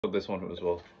This one as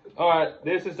well. Alright,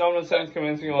 this is dominant seventh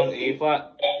commencing on E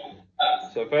flat.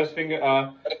 So first finger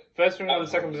on the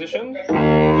second position,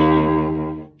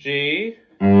 G,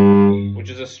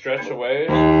 which is a stretch away,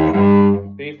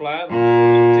 B flat,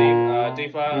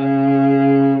 D flat,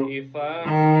 E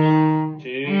flat, G,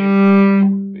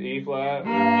 E flat,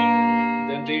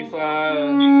 then D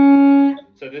flat.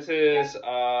 So this is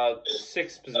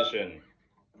sixth position.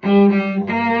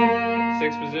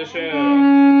 Sixth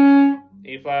position,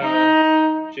 E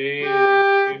flat, G,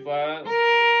 B flat,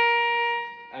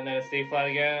 and then it's D flat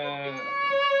again.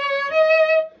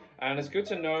 And it's good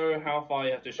to know how far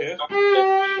you have to shift.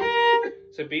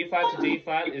 So B flat to D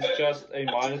flat is just a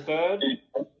minor third.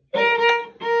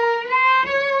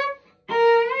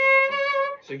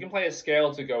 So you can play a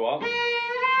scale to go up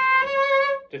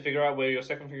to figure out where your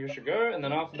second finger should go, and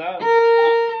then after that,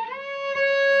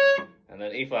 and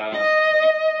then E flat,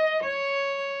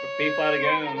 B flat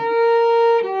again,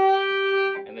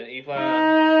 and then E flat,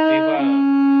 D flat,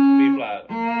 B flat,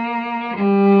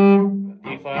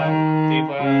 E flat, D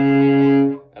flat,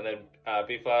 and then B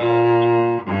flat.